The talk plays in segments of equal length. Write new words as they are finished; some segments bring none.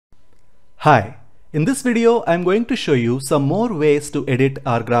Hi, in this video I'm going to show you some more ways to edit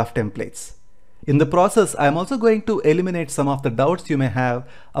our graph templates. In the process, I'm also going to eliminate some of the doubts you may have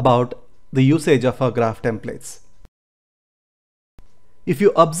about the usage of our graph templates. If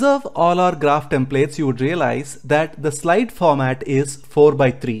you observe all our graph templates, you would realize that the slide format is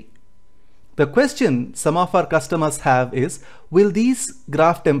 4:3. The question some of our customers have is, will these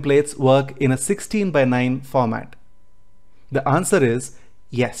graph templates work in a 16:9 format? The answer is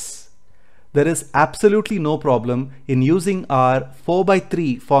yes. There is absolutely no problem in using our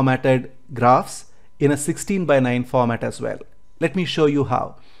 4:3 formatted graphs in a 16:9 format as well. Let me show you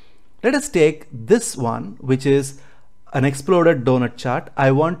how. Let us take this one, which is an exploded donut chart.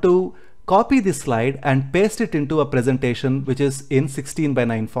 I want to copy this slide and paste it into a presentation which is in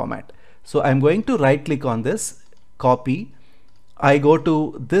 16:9 format. So I'm going to right click on this, copy. I go to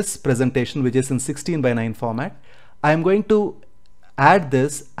this presentation which is in 16:9 format. I'm going to add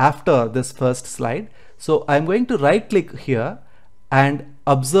this after this first slide. So I'm going to right click here and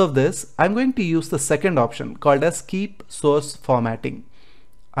observe this. I'm going to use the second option called as keep source formatting.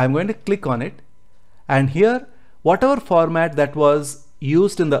 I'm going to click on it, and here whatever format that was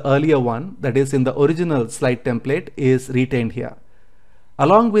used in the earlier one, that is in the original slide template, is retained here.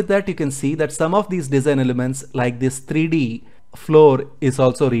 Along with that, you can see that some of these design elements like this 3D floor is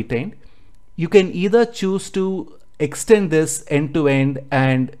also retained. You can either choose to extend this end to end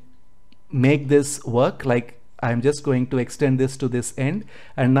and make this work, like I'm just going to extend this to this end,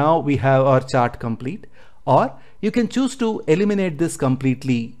 and now we have our chart complete. Or you can choose to eliminate this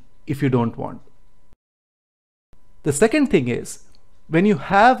completely if you don't want. The second thing is, when you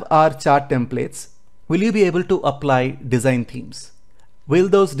have our chart templates, will you be able to apply design themes? Will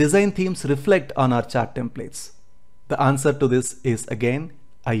those design themes reflect on our chart templates? The answer to this is again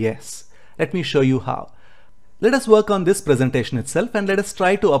a yes. Let me show you how. Let us work on this presentation itself and let us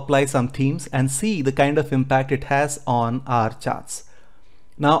try to apply some themes and see the kind of impact it has on our charts.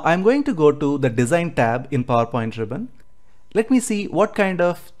 Now I'm going to go to the Design tab in PowerPoint ribbon. Let me see what kind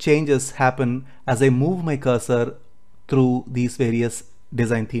of changes happen as I move my cursor through these various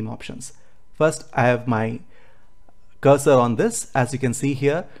design theme options. First, I have my cursor on this. As you can see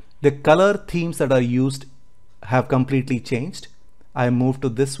here, the color themes that are used have completely changed. I move to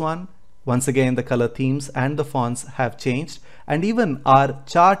this one. Once again, the color themes and the fonts have changed, and even our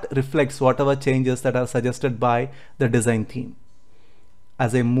chart reflects whatever changes that are suggested by the design theme.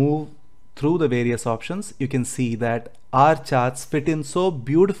 As I move through the various options, you can see that our charts fit in so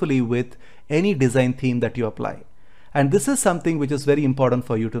beautifully with any design theme that you apply. And this is something which is very important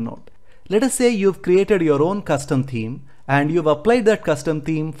for you to note. Let us say you've created your own custom theme and you've applied that custom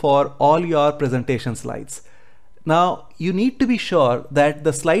theme for all your presentation slides. Now you need to be sure that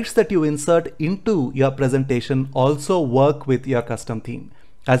the slides that you insert into your presentation also work with your custom theme.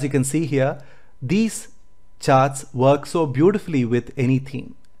 As you can see here, these charts work so beautifully with any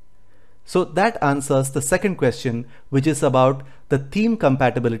theme. So that answers the second question, which is about the theme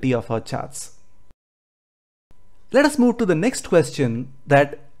compatibility of our charts. Let us move to the next question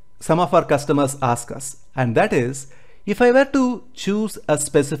that some of our customers ask us, and that is, if I were to choose a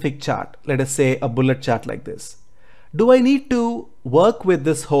specific chart, let us say a bullet chart like this, do I need to work with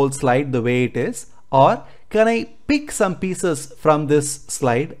this whole slide the way it is, or can I pick some pieces from this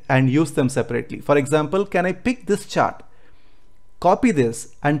slide and use them separately? For example, can I pick this chart, copy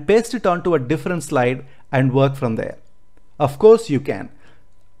this and paste it onto a different slide and work from there? Of course you can.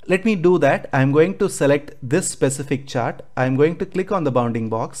 Let me do that. I'm going to select this specific chart. I'm going to click on the bounding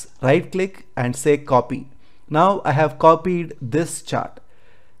box, right click and say copy. Now I have copied this chart.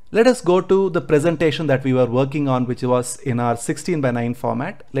 Let us go to the presentation that we were working on, which was in our 16:9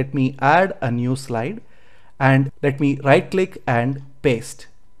 format. Let me add a new slide and let me right click and paste.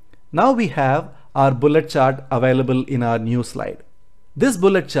 Now we have our bullet chart available in our new slide. This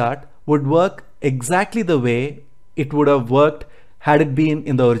bullet chart would work exactly the way it would have worked had it been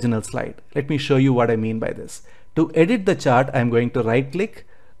in the original slide. Let me show you what I mean by this. To edit the chart, I'm going to right click,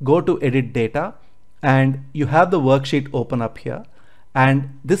 go to edit data, and you have the worksheet open up here.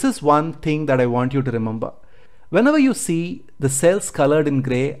 And this is one thing that I want you to remember. Whenever you see the cells colored in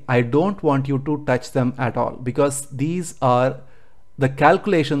gray, I don't want you to touch them at all, because these are the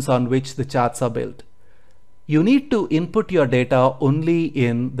calculations on which the charts are built. You need to input your data only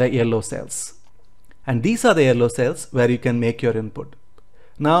in the yellow cells. And these are the yellow cells where you can make your input.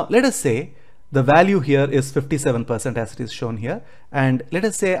 Now let us say the value here is 57% as it is shown here. And let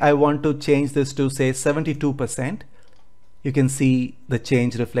us say I want to change this to say 72%. You can see the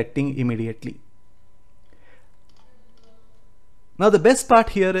change reflecting immediately. Now the best part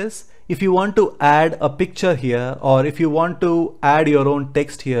here is, If you want to add a picture here, or if you want to add your own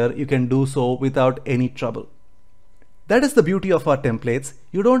text here, you can do so without any trouble. That is the beauty of our templates.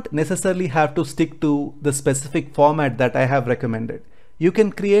 You don't necessarily have to stick to the specific format that I have recommended. You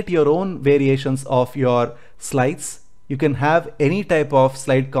can create your own variations of your slides. You can have any type of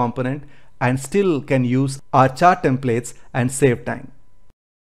slide component and still can use our chart templates and save time.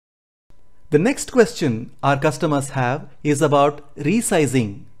 The next question our customers have is about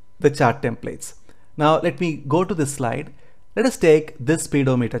resizing the chart templates. Now let me go to this slide. Let us take this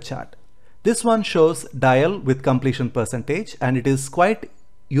speedometer chart. This one shows dial with completion percentage, and it is quite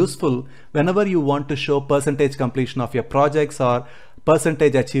useful whenever you want to show percentage completion of your projects or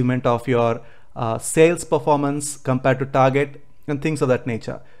percentage achievement of your sales performance compared to target and things of that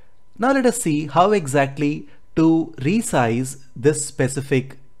nature. Now let us see how exactly to resize this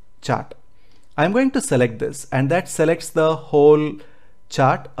specific chart. I'm going to select this, and that selects the whole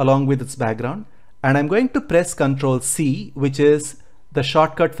chart along with its background, and I'm going to press Ctrl C, which is the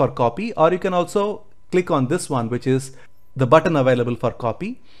shortcut for copy, or you can also click on this one, which is the button available for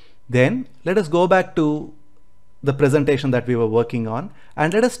copy. Then let us go back to the presentation that we were working on,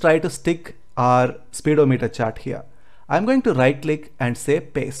 and let us try to stick our speedometer chart here. I'm going to right click and say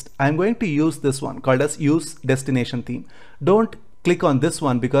paste. I'm going to use this one called as use destination theme. Don't click on this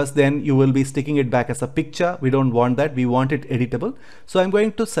one because then you will be sticking it back as a picture. We don't want that. We want it editable. So I'm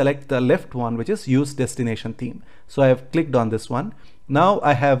going to select the left one, which is use destination theme. So I have clicked on this one. Now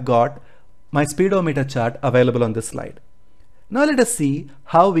I have got my speedometer chart available on this slide. Now let us see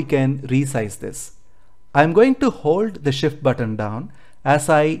how we can resize this. I'm going to hold the shift button down as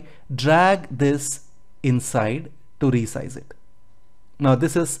I drag this inside to resize it. Now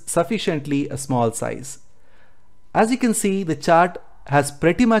this is sufficiently a small size. As you can see, the chart has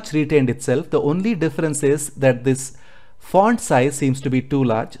pretty much retained itself. The only difference is that this font size seems to be too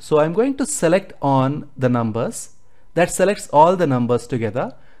large. So I'm going to select on the numbers. That selects all the numbers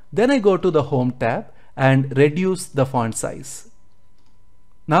together. Then I go to the Home tab and reduce the font size.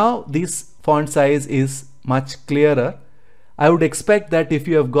 Now this font size is much clearer. I would expect that if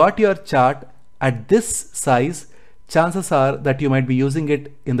you have got your chart at this size, chances are that you might be using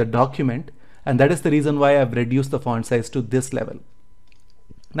it in the document, and that is the reason why I've reduced the font size to this level.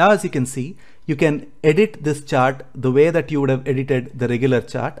 Now as you can see, you can edit this chart the way that you would have edited the regular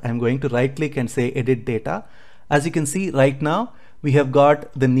chart. I'm going to right click and say edit data. As you can see right now, we have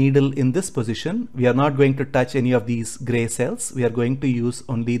got the needle in this position. We are not going to touch any of these gray cells. We are going to use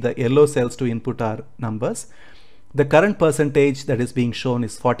only the yellow cells to input our numbers. The current percentage that is being shown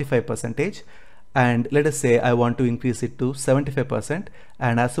is 45%. And let us say I want to increase it to 75%.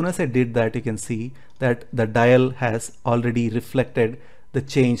 And as soon as I did that, you can see that the dial has already reflected the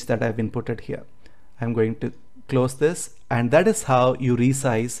change that I've inputted here. I'm going to close this, and that is how you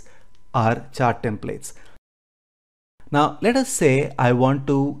resize our chart templates. Now let us say I want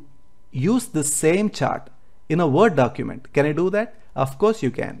to use the same chart in a Word document. Can I do that? Of course you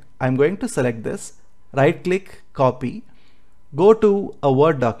can. I'm going to select this, right click, copy, go to a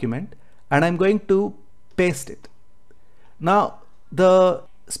Word document, and I'm going to paste it. Now the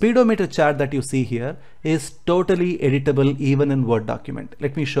speedometer chart that you see here is totally editable even in Word document.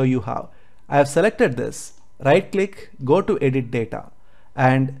 Let me show you how. I have selected this, right click, go to edit data,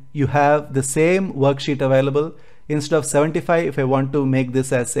 and you have the same worksheet available. Instead of 75, if I want to make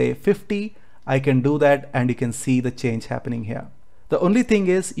this as a 50, I can do that, and you can see the change happening here. The only thing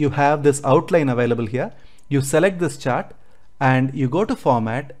is you have this outline available here. You select this chart and you go to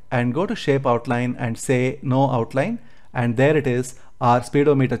format and go to shape outline and say no outline, and there it is. Our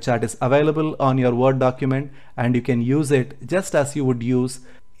speedometer chart is available on your Word document, and you can use it just as you would use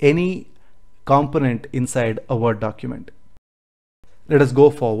any component inside a Word document. Let us go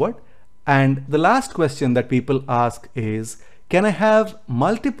forward. And the last question that people ask is, can I have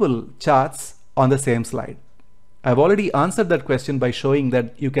multiple charts on the same slide? I've already answered that question by showing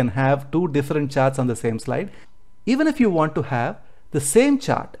that you can have two different charts on the same slide. Even if you want to have the same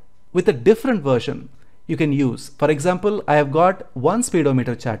chart with a different version, you can use. For example, I have got one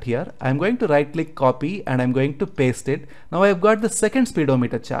speedometer chart here. I'm going to right click, copy, and I'm going to paste it. Now I've got the second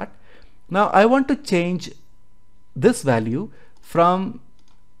speedometer chart. Now I want to change this value from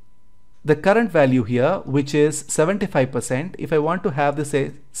the current value here, which is 75%. If I want to have this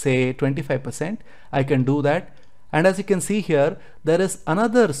say 25%, I can do that. And as you can see here, there is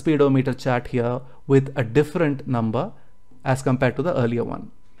another speedometer chart here with a different number as compared to the earlier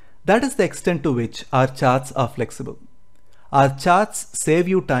one. That is the extent to which our charts are flexible. Our charts save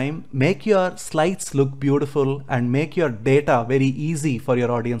you time, make your slides look beautiful, and make your data very easy for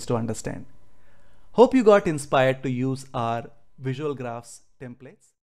your audience to understand. Hope you got inspired to use our visual graphs templates.